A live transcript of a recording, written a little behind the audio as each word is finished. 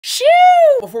Shoo!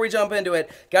 Before we jump into it,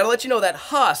 gotta let you know that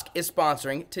Husk is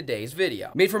sponsoring today's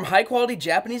video. Made from high-quality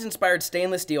Japanese-inspired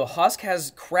stainless steel, Husk has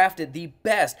crafted the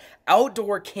best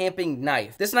outdoor camping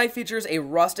knife. This knife features a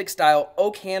rustic-style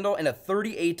oak handle and a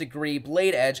 38-degree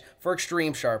blade edge for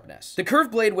extreme sharpness. The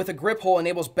curved blade with a grip hole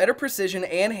enables better precision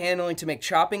and handling to make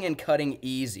chopping and cutting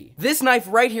easy. This knife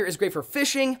right here is great for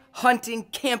fishing, hunting,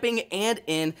 camping, and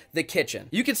in the kitchen.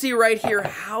 You can see right here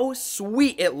how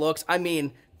sweet it looks. I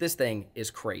mean, this thing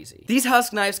is crazy. These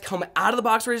Husk knives come out of the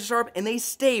box razor sharp and they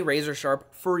stay razor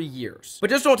sharp for years. But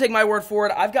just don't take my word for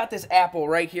it. I've got this apple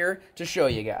right here to show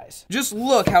you guys. Just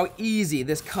look how easy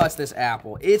this cuts this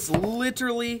apple. It's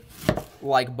literally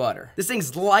like butter. This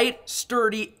thing's light,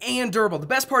 sturdy, and durable. The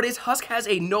best part is Husk has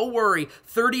a no-worry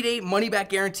 30-day money-back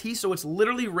guarantee, so it's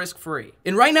literally risk-free.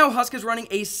 And right now, Husk is running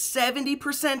a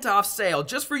 70% off sale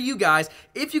just for you guys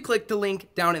if you click the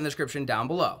link down in the description down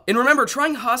below. And remember,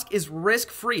 trying Husk is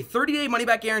risk-free. 30-day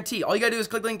money-back guarantee. All you gotta do is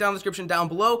click the link down in the description down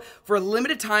below. For a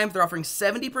limited time, they're offering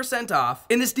 70% off,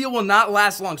 and this deal will not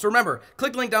last long. So remember,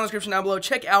 click the link down in the description down below,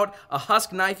 check out a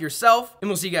Husk knife yourself, and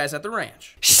we'll see you guys at the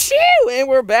ranch. Shoo! And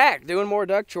we're back doing more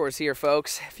duck chores here,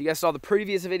 folks. If you guys saw the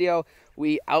previous video,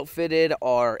 we outfitted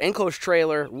our enclosed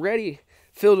trailer, ready,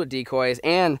 filled with decoys,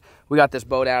 and we got this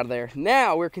boat out of there.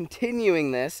 Now we're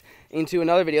continuing this into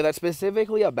another video that's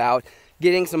specifically about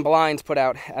getting some blinds put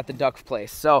out at the duck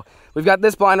place. So we've got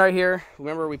this blind right here.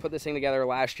 Remember, we put this thing together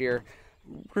last year.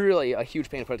 Really a huge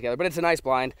pain to put it together, but it's a nice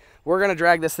blind. We're gonna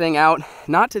drag this thing out,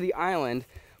 not to the island,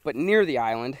 but near the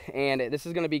island, and this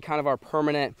is gonna be kind of our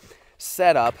permanent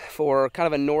setup for kind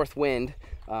of a north wind.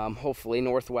 Hopefully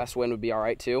northwest wind would be all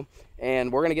right too.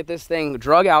 And we're gonna get this thing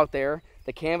drug out there,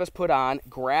 the canvas put on,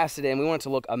 grass it in. We want it to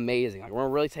look amazing. Like, we're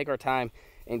gonna really take our time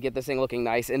and get this thing looking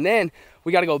nice. And then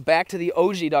we gotta go back to the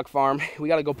OG duck farm. We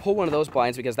gotta go pull one of those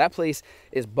blinds because that place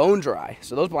is bone dry.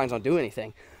 So those blinds don't do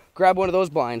anything. Grab one of those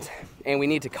blinds and we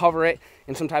need to cover it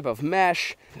in some type of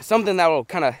mesh, something that'll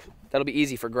be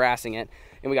easy for grassing it.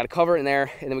 And we got to cover it in there,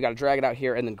 and then we got to drag it out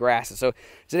here and then grass it. So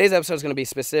today's episode is going to be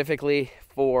specifically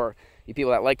for you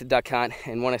people that like to duck hunt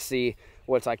and want to see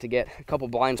what it's like to get a couple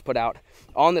blinds put out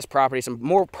on this property, some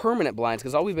more permanent blinds,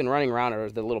 because all we've been running around are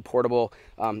the little portable,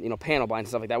 panel blinds and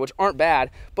stuff like that, which aren't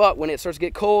bad. But when it starts to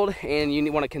get cold and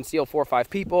you want to conceal 4 or 5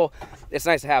 people, it's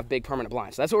nice to have big permanent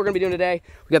blinds. So that's what we're going to be doing today.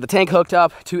 We got the tank hooked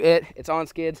up to it. It's on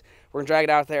skids. We're going to drag it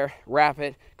out there, wrap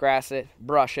it, grass it,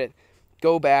 brush it,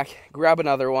 go back, grab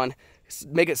another one,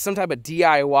 make it some type of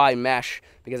DIY mesh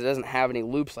because it doesn't have any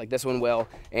loops like this one will,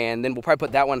 and then we'll probably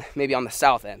put that one maybe on the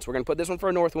south end. So we're going to put this one for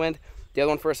a north wind, the other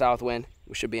one for a south wind.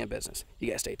 We should be in business.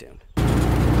 You guys stay tuned.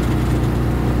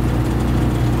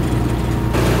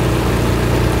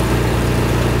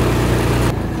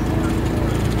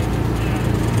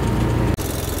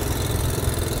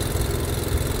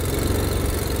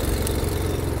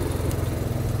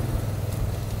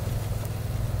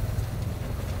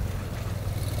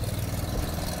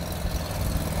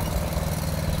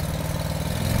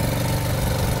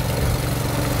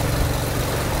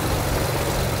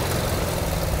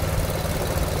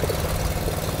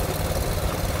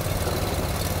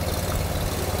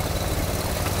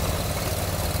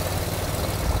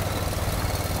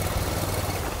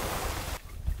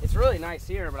 Really nice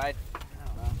here, but I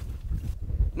don't know.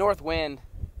 North wind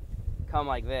come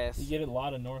like this. You get a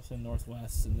lot of north and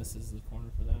northwest, and this is the corner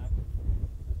for that.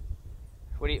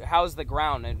 How's the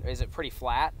ground? Is it pretty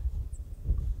flat?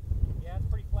 Yeah, it's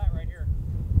pretty flat right here.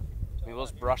 I mean, we'll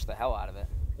just brush the hell out of it.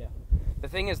 Yeah. The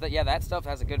thing is that, yeah, that stuff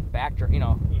has a good backdrop,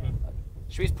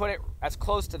 Should we put it as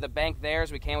close to the bank there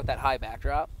as we can with that high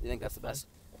backdrop? You think that's the best?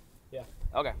 Yeah.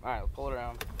 Okay, all right, we'll pull it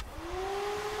around.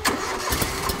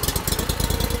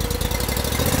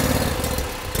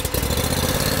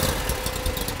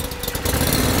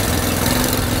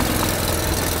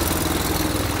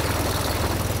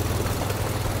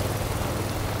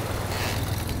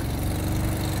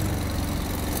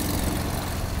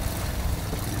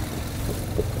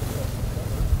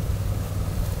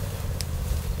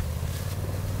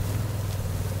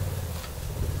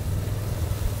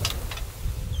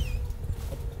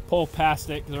 Pull past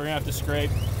it because we're gonna have to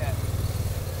scrape. Okay.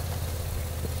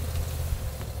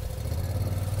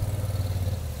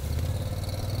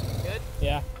 Good?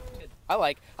 Yeah. Good. I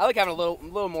like having a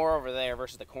little more over there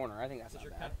versus the corner. I think that's not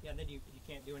bad. Yeah, and then you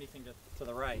can't do anything to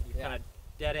the right. You kind of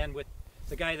dead end with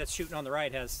the guy that's shooting on the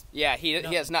right has. Yeah, he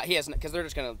has not because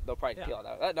they'll probably peel it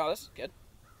out. No, this is good.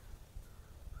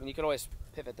 I mean, you could always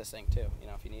pivot this thing too,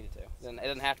 if you needed to. Then it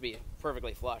doesn't have to be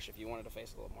perfectly flush. If you wanted to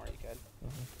face a little more, you could.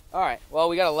 All right. Well,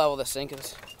 we got to level this thing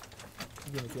because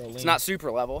it's not super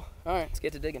level. All right, let's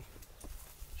get to digging.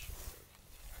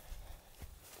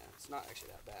 not actually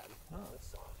that bad. Oh, it's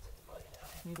soft.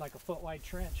 Need like a foot wide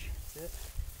trench. That's it.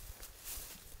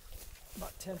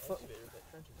 About 10 foot.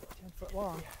 10 foot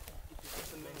long.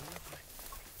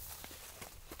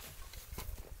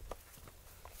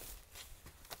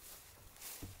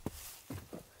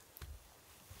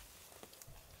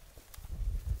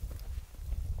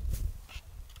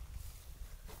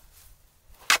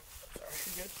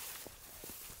 Good.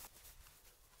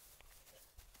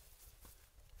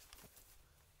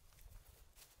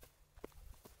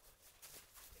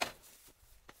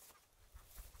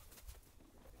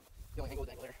 The only angle with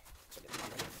angle there.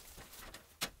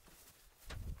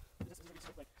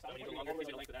 So you go longer,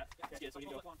 the length of that. Yeah, so you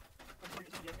go.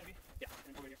 Yeah,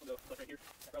 and over here, we'll go right here,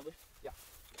 probably. Yeah.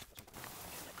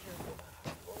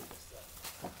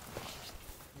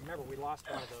 Remember, we lost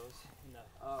one of those in the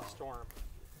storm.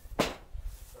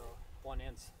 So one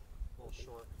end's a little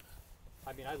short.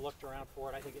 I mean, I looked around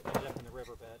for it. I think it ended up in the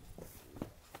riverbed.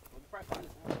 We'll probably find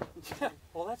it now.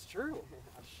 Well, that's true.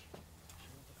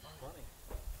 Funny.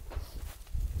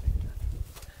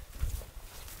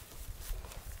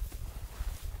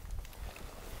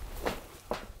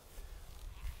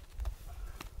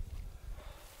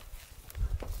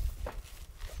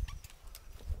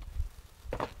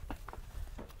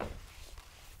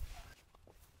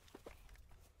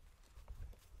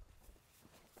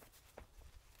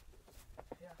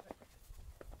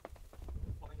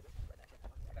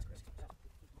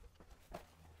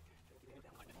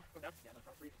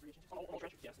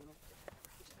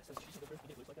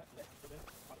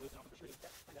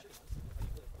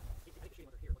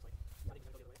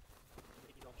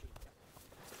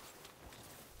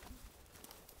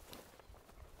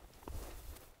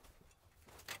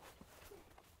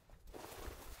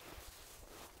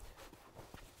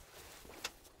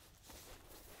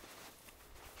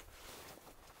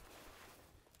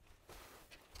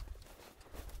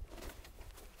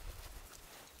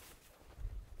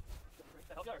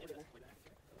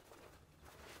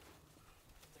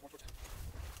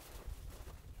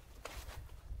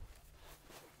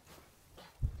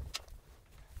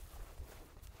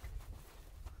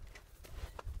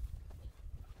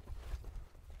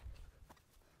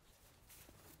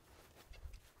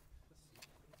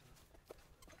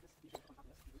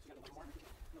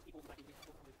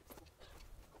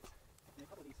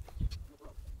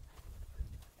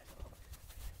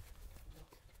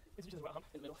 It's just about hump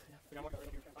in the middle. Yeah.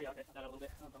 Oh yeah, okay. That a little bit.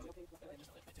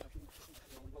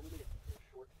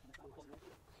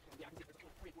 Yeah, I can see if there's a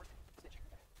reinforced stitch.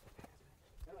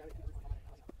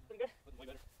 Pretty good. Way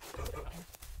better.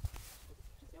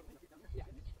 Yeah.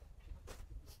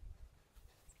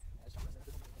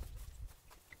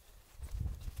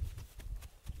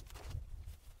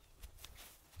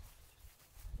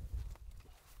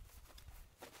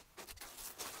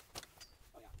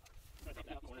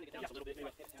 Down a little bit, maybe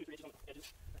 2-3 inches on the edges.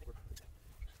 I think we're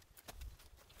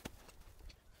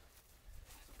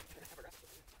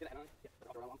Get that on. Yeah.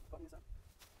 I'll throw it along. Button this up.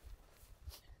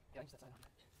 Yeah, use that side on.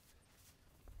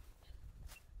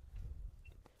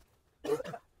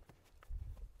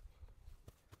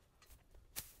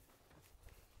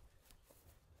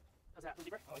 how's that? A little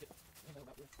deeper? I like it. I know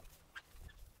about this.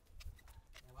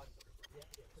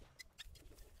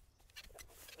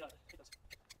 It does.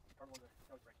 Carbon ones are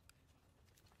always break.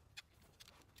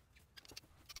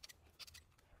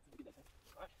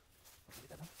 Alright. Get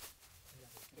that done.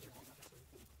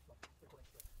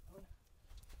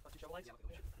 Not 2 shovel lights? Yeah, look at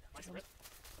the Mine's red.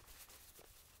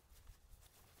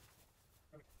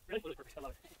 Really? Literally perfect. I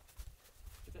love it.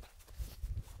 That's it.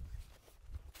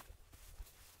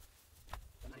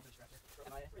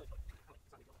 Am I really? It's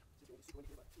not big deal. It's super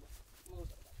windy here, but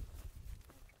most of it.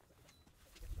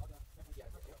 Yeah.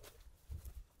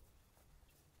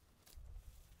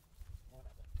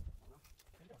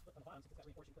 Maybe don't put on the bottom because that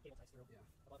reinforcing put cable ties through. Yeah.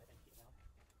 Above it and keep it down.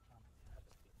 That's just a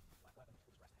black weapon.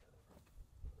 We'll just rest it. Yeah, it's fine.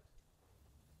 Pretty good.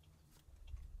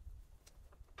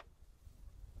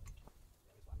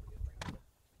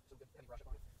 Some good heavy brush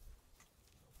up on it.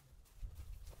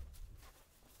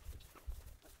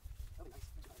 That'll be nice.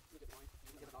 Look at the line.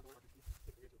 Get the dog door.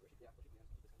 Yeah.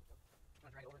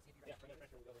 Want to drag it over and see if you Yeah, guys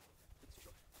pressure will go over. It's too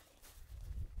short.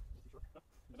 It's too short. No.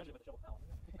 Eventually with the shovel. I'll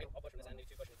push from this end. Maybe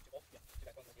 2 pushes. 2 bolts. Yeah. 2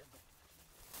 guys going from here.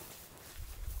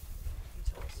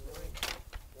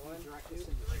 One, Direct 2. this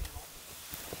into the channel.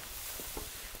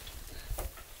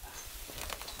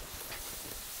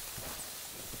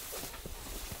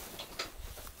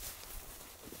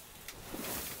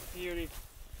 Beauty.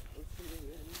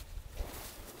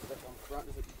 Stuff on the front.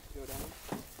 Does it go down?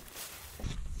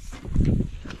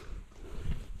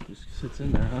 Just sits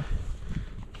in there, huh?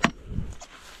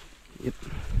 Yep.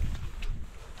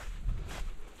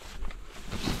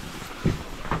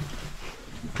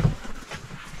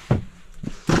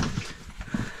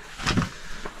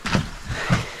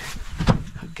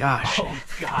 gosh. Oh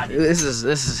God. This is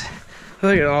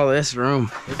look at all this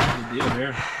room. This is the deal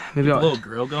here. Maybe Get I'll, a little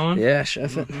grill going. yeah,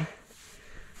 chef it.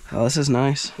 Oh, this is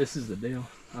nice. This is the deal.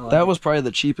 I like That it. was probably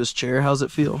the cheapest chair. How's it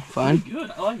feel? Fine?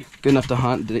 Good. I like it. Good enough to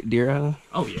hunt deer out of?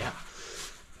 Oh yeah.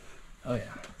 Oh yeah.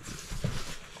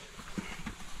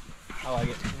 I like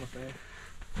it. I'm a fan.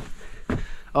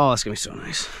 Oh, that's gonna be so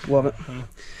nice. Love it.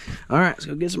 All right, let's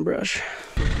go get some brush.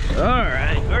 All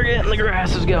right, we're getting the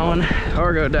grasses going.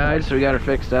 Argo died, so we got her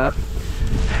fixed up.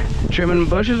 Trimming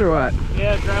bushes or what?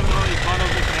 Yeah, grabbing all these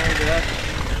bundles and carrying it up.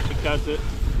 She cuts it.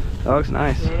 That looks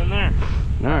nice. Throw it in there.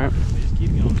 All right. We just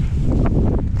keep going.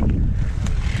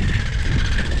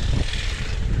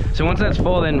 So once that's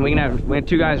full, then we can have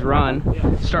 2 guys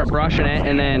run, start brushing it,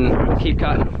 and then keep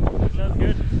cutting. Sounds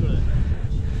good.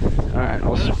 All right.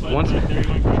 Well, once you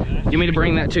want me to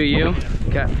bring that to you?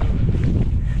 Okay.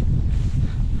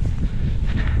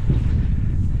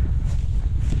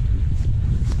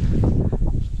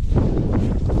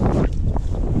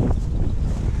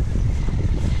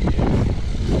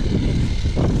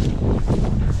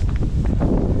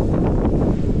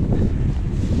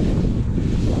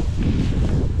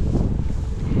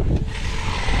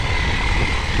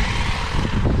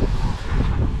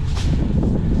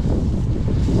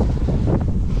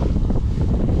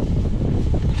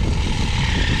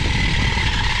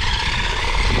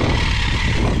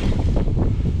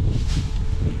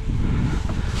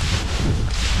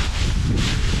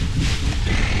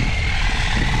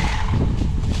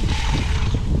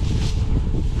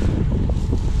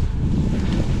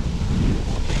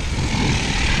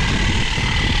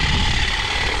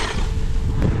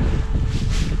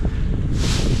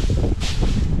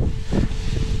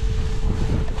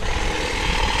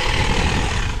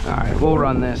 We'll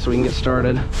run this so we can get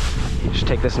started. Just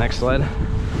take this next sled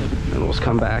and we'll just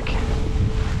come back.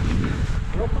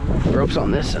 Rope's on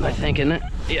this end, I think, isn't it?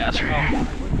 Yeah, it's right here.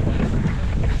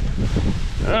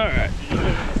 All right.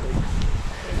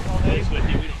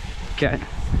 Okay.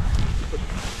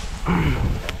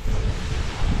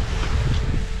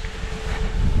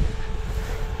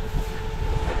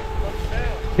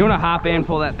 You want to hop in,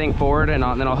 pull that thing forward, and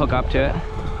then I'll hook up to it.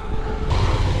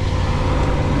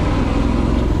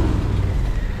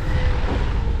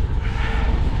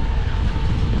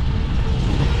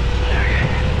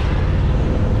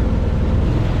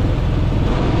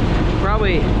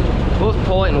 We'll just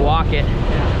pull it and walk it.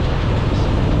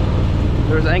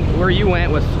 There's, I think, where you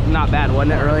went was not bad,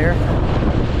 wasn't it, earlier?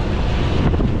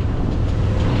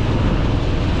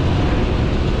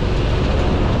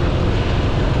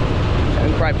 I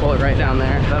can probably pull it right down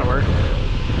there. That'll work.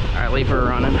 All right, leave her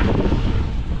running.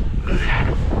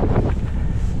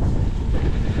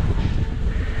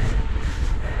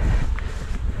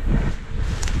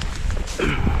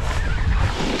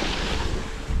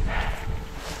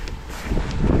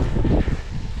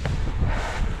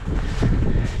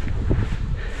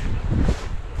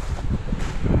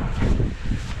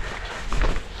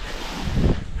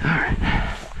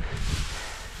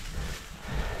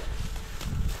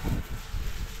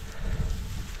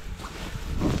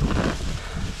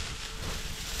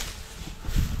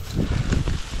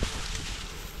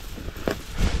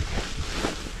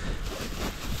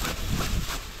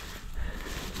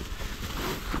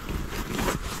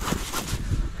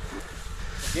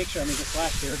 Jake showed me this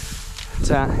last year. What's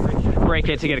that? Break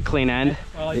it to get a clean end.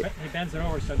 Well, he bends it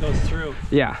over so it goes through.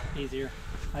 Yeah. Easier.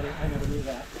 I never knew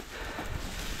that.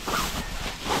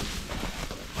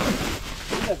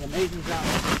 He does an amazing job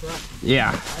with construction. Yeah.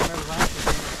 I remember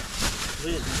last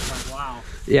year, Liz, and it's like, wow.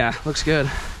 Yeah, looks good.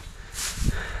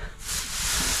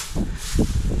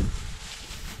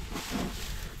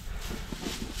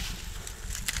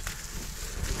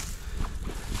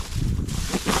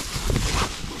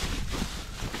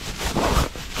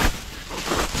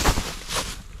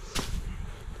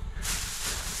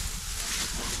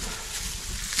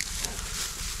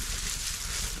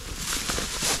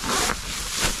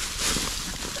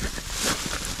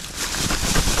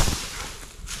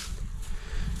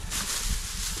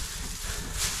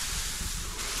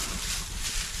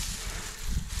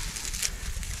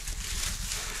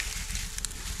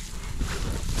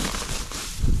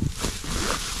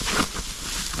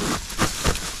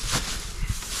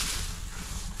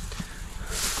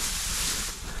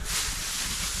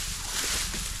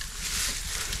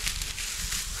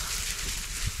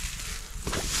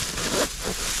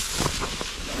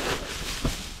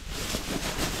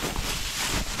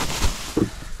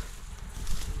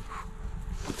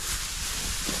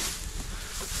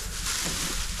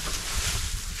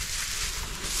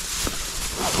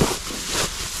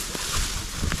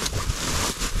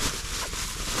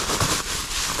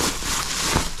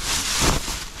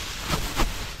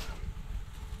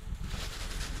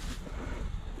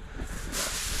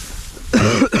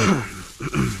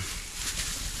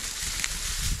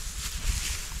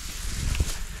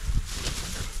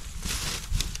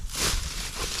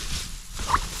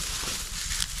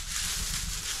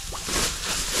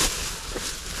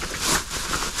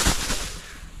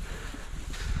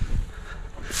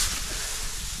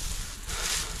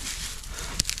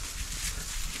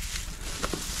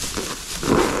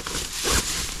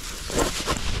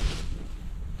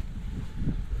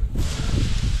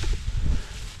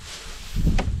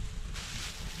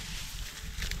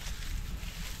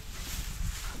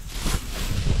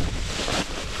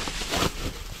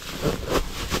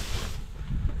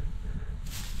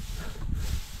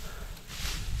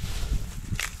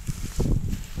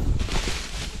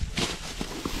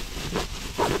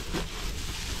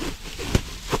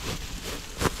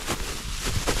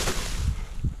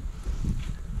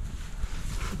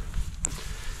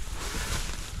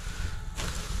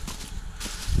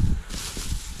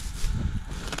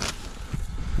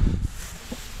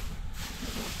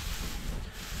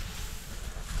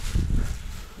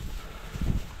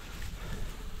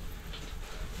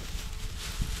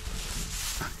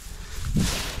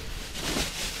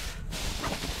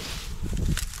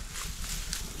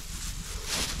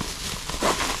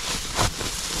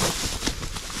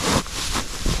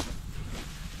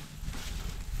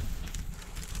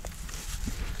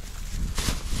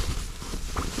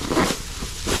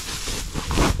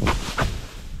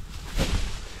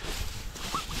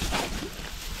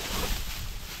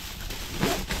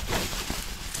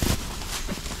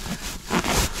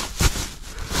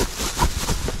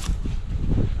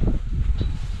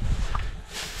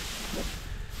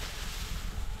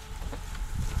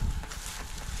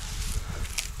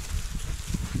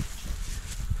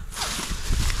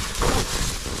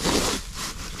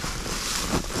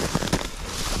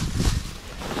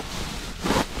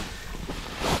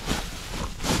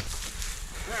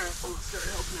 start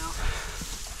helping out.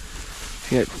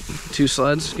 You got 2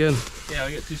 sleds? Good. Yeah,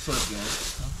 we got 2 sleds going.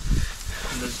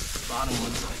 And there's bottom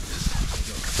ones like this.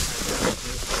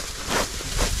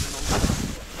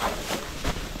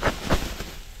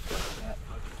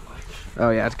 Oh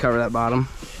yeah, to cover that bottom.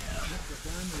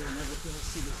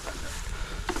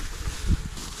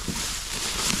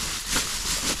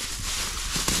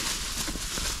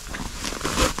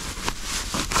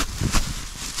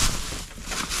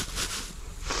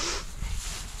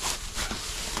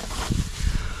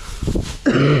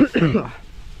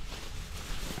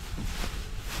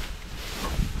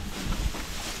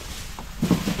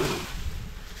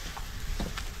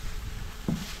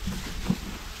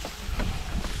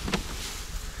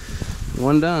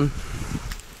 One done.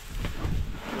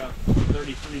 About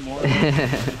 33 more.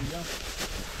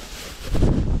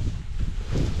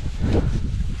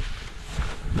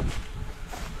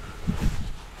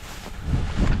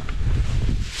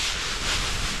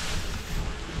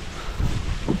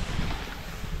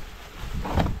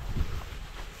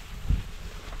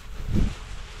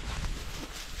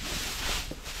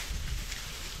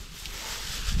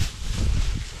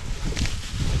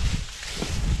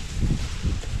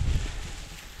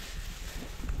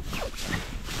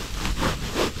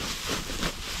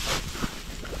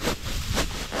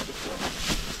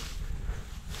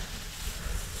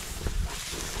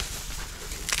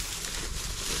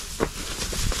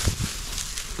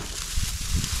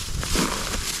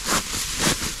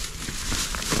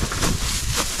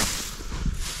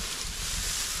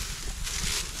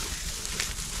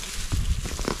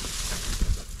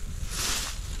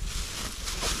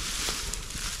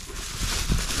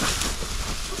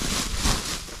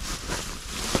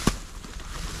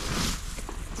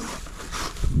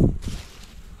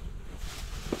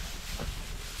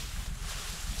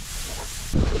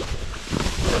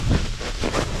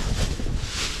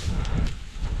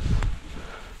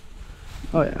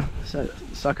 Oh yeah, so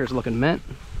sucker's looking mint.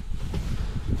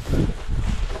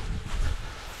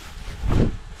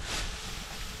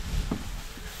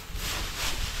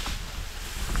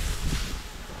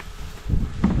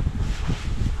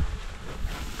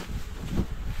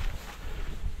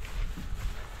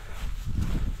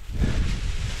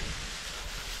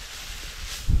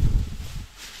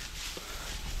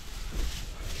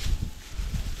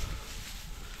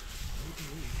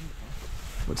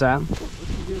 What's that?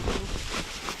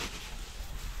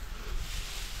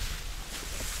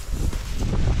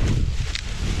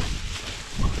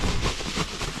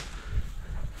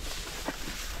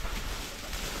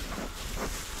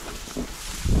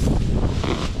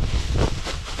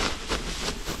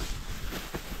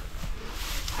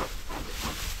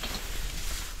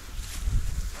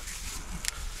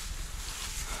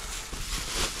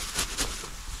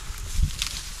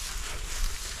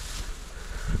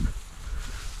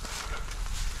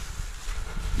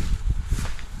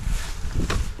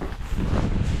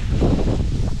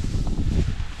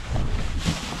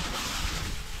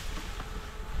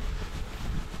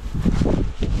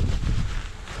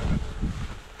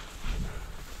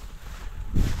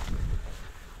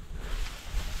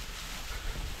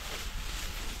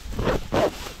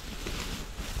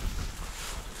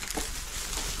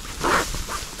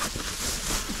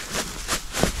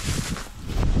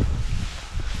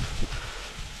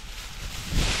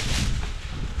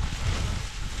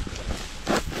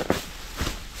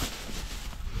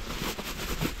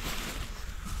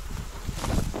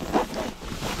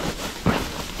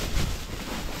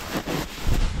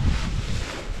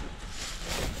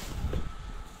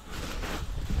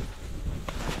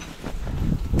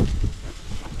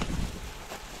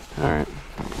 All right,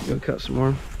 go cut some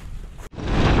more.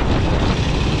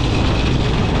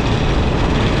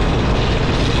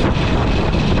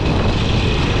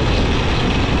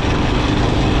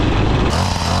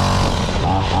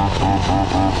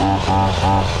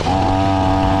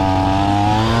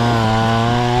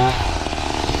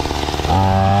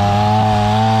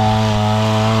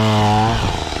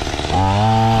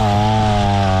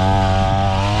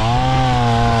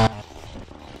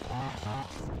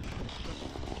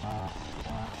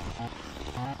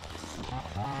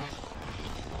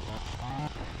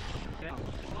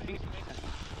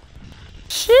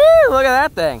 Look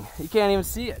at that thing. You can't even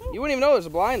see it. You wouldn't even know there's a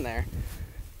blind there.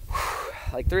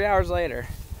 Like 3 hours later.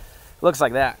 Looks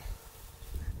like that.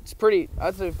 It's pretty,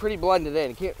 that's a pretty blended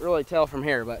in. You can't really tell from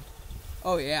here, but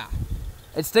oh yeah.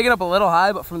 It's sticking up a little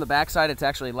high, but from the backside it's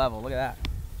actually level. Look at that.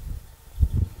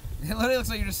 It literally looks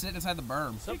like you're just sitting inside the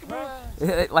berm.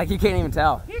 Like you can't even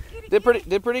tell. Did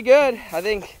pretty good. I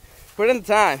think put in the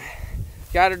time.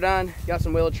 Got her done. Got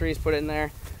some willow trees put in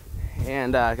there.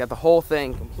 And got the whole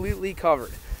thing completely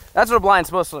covered. That's what a blind's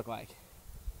supposed to look like.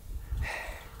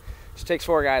 Just takes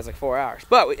 4 guys like 4 hours.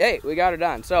 But hey, we got it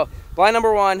done. So blind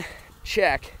number 1,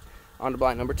 check. On to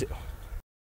blind number 2.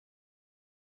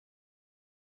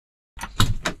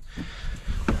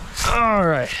 All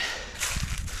right.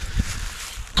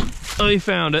 Oh, we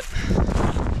found it.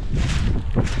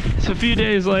 It's a few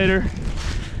days later.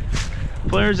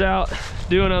 Blair's out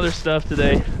doing other stuff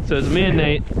today. So it's me and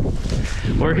Nate.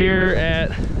 We're here at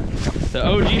the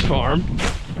OG farm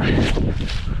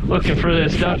looking for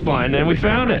this duck blind, and we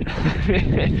found it.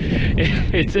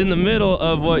 It's in the middle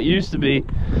of what used to be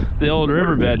the old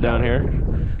riverbed down here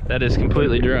that is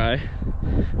completely dry,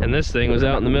 and this thing was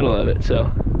out in the middle of it.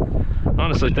 So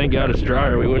honestly, thank God it's dry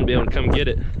or we wouldn't be able to come get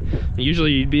it.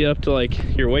 Usually you'd be up to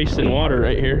like your waist in water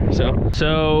right here.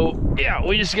 So yeah,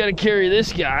 we just got to carry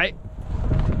this guy.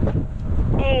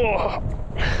 Oh,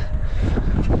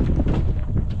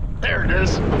 there it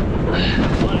is.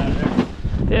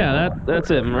 Yeah, that's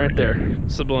him right there.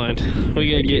 It's the blind.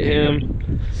 We gotta get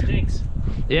him. Stinks.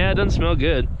 Yeah, it doesn't smell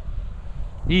good.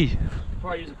 Eee.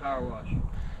 Probably use a power wash. A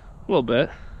little bit.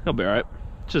 He'll be alright.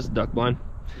 It's just a duck blind.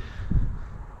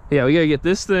 Yeah, we gotta get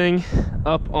this thing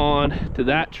up on to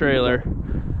that trailer,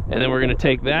 and then we're gonna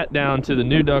take that down to the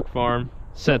new duck farm,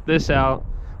 set this out.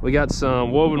 We got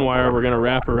some woven wire we're gonna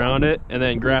wrap around it, and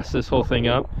then grass this whole thing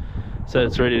up so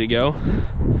it's ready to go.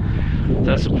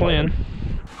 That's the plan.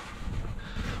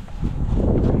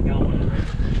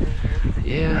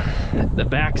 Yeah, the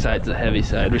back side's the heavy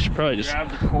side. We should probably just grab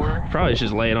the corner. Probably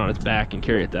just lay it on its back and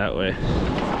carry it that way.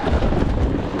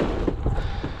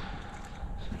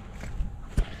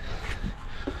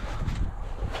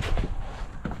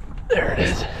 There it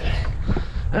is.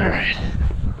 All right.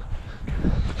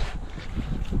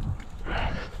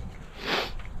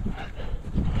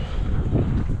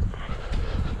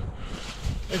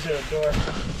 There's a door.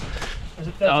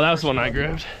 Oh, that was one I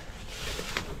grabbed.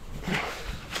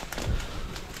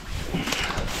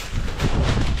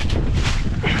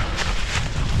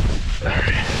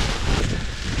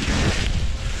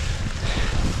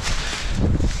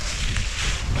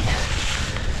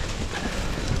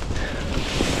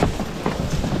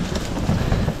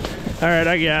 All right,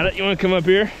 I got it. You want to come up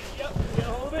here? Yep, get a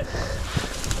hold of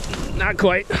it. Not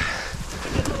quite.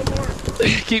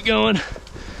 Keep going.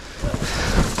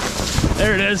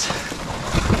 There it is.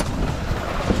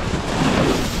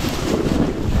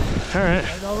 All right.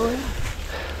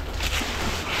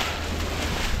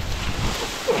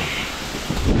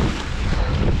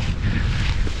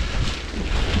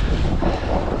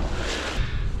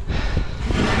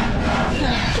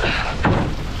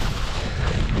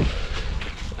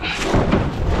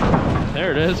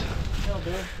 There it is.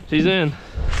 She's in.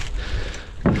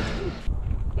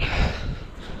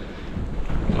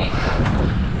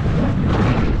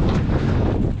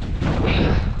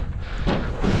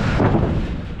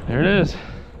 There it is.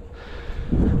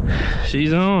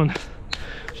 She's on.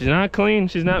 She's not clean,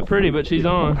 she's not pretty, but she's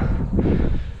on.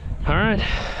 All right,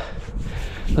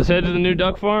 let's head to the new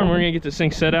duck farm. We're gonna get this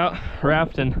thing set out,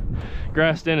 wrapped, and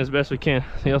grassed in as best we can.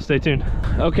 So y'all stay tuned.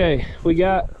 Okay, we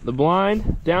got the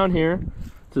blind down here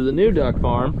to the new duck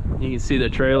farm. You can see the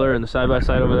trailer and the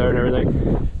side-by-side over there and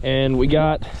everything. And we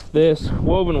got this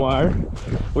woven wire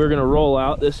we're gonna roll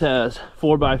out. This has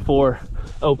 4x4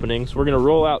 openings. We're gonna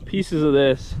roll out pieces of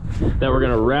this that we're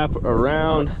gonna wrap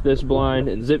around this blind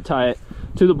and zip tie it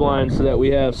to the blind so that we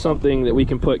have something that we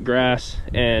can put grass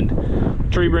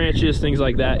and tree branches, things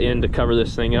like that in to cover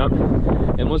this thing up.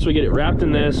 And once we get it wrapped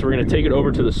in this, we're gonna take it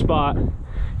over to the spot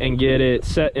and get it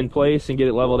set in place and get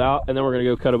it leveled out, and then we're gonna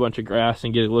go cut a bunch of grass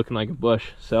and get it looking like a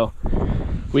bush. So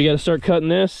we got to start cutting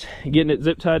this, getting it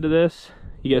zip tied to this.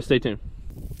 You guys stay tuned.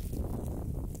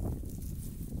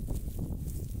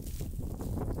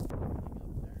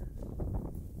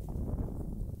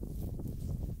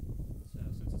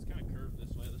 Since it's kind of curved this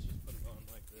way, let's just put it on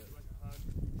like this.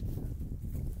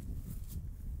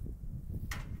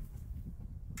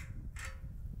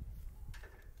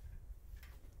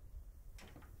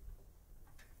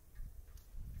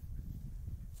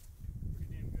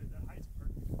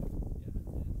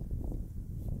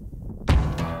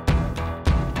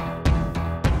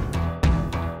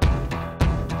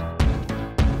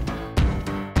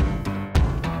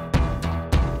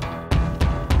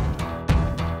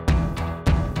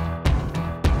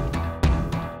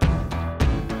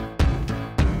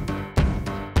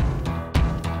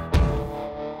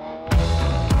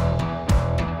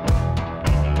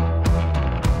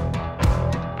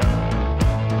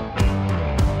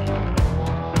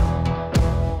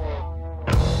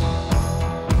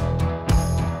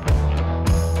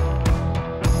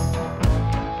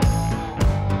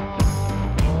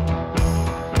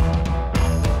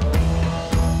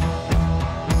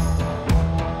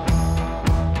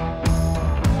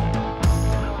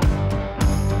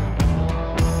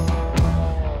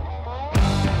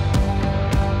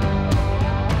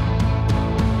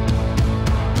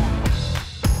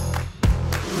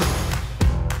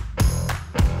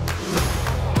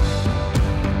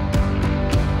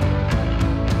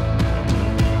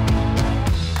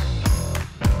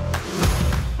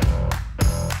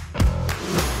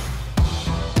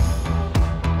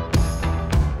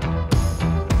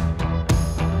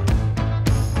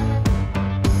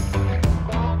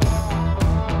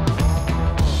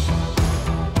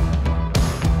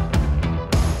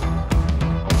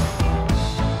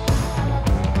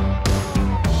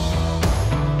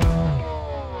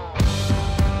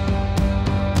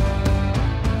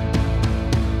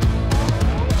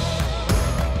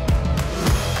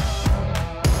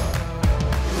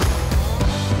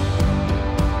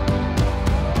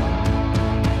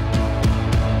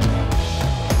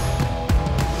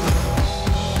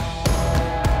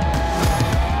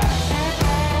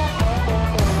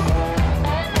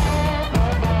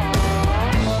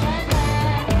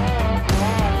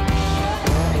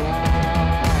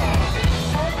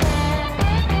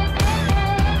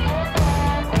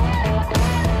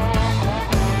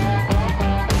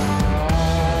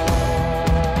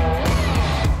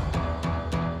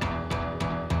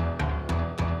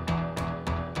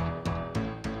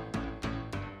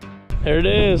 There it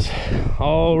is,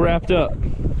 all wrapped up.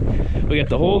 We got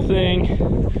the whole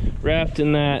thing wrapped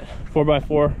in that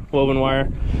 4x4 woven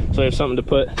wire, so there's something to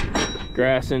put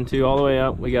grass into all the way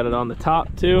up. We got it on the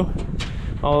top too,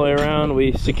 all the way around.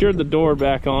 We secured the door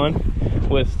back on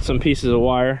with some pieces of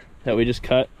wire that we just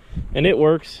cut, and it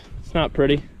works. It's not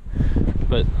pretty,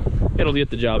 but it'll get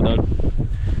the job done.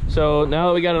 So now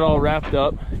that we got it all wrapped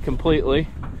up completely,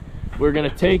 we're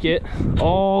gonna take it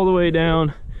all the way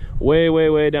down,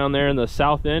 way down there in the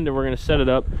south end, and we're gonna set it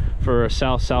up for a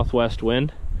south-southwest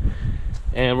wind.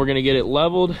 And we're gonna get it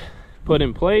leveled, put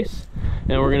in place,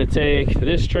 and we're gonna take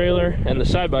this trailer and the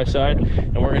side-by-side,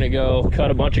 and we're gonna go cut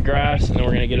a bunch of grass, and then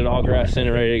we're gonna get it all grassed in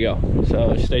and ready to go.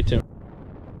 So stay tuned.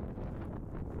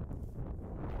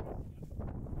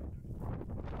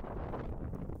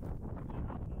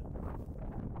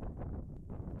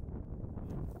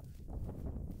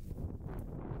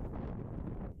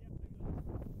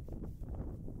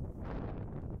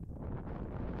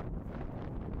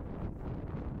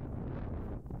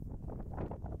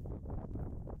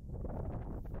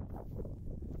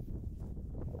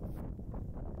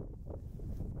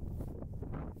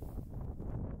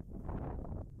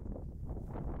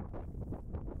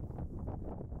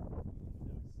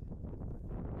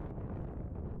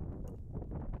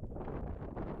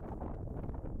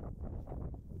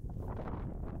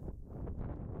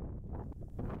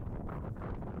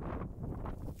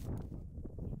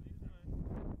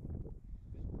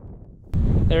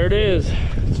 There it is,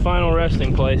 its final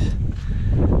resting place.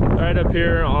 Right up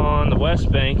here on the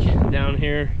west bank, down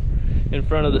here in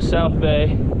front of the south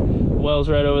bay. Well's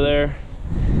right over there.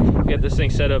 Get this thing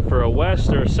set up for a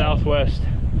west or a southwest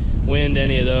wind,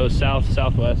 any of those, south,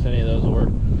 southwest, any of those will work.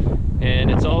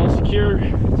 And it's all secure,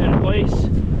 it's in place.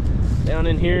 Down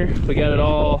in here, we got it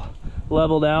all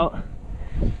leveled out,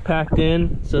 packed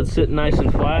in, so it's sitting nice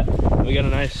and flat. We got a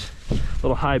nice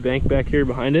little high bank back here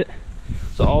behind it.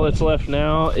 So all that's left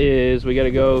now is we got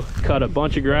to go cut a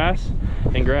bunch of grass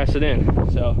and grass it in.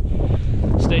 So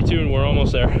stay tuned, we're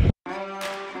almost there.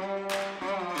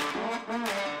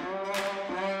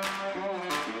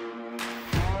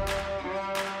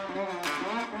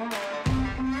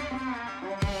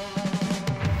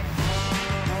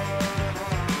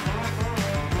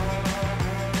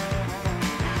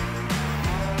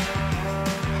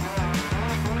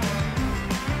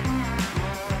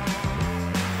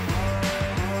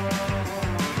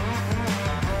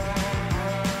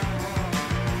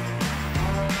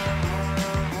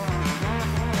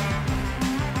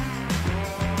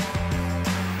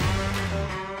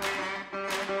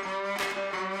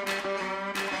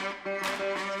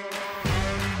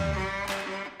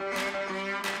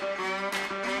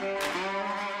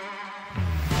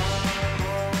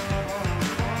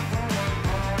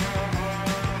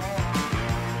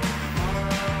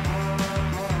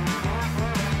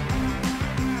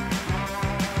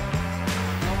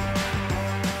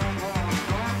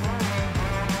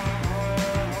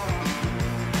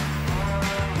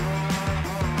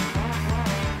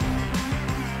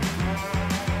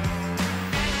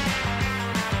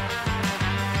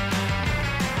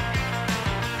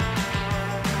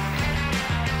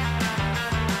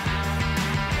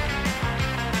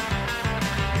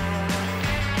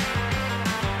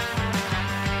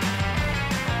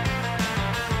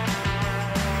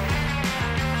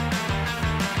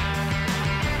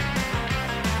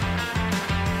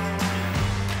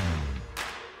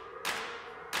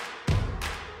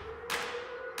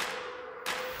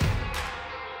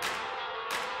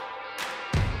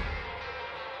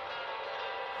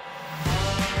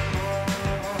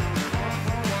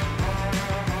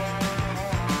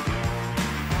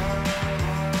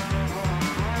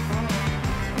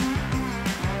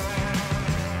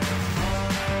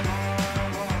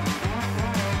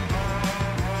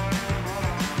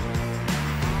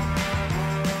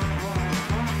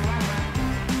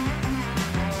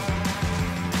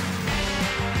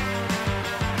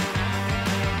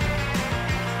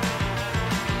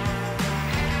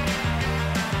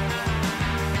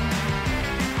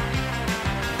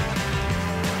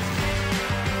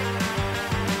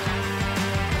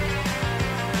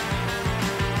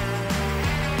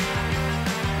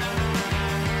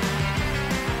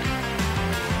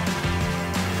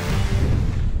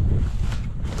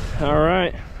 All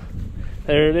right,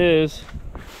 there it is,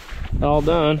 all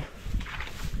done,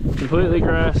 completely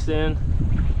grassed in,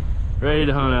 ready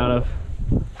to hunt out of.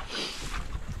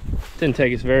 Didn't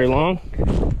take us very long,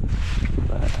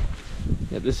 but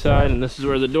got this side, and this is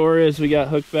where the door is. We got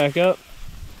hooked back up,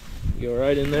 go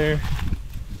right in there.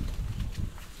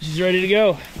 She's ready to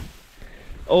go.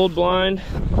 Old blind,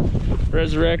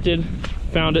 resurrected,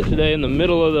 Found it today in the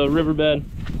middle of the riverbed,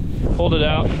 pulled it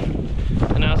out,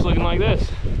 and now it's looking like this.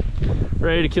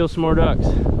 Ready to kill some more ducks.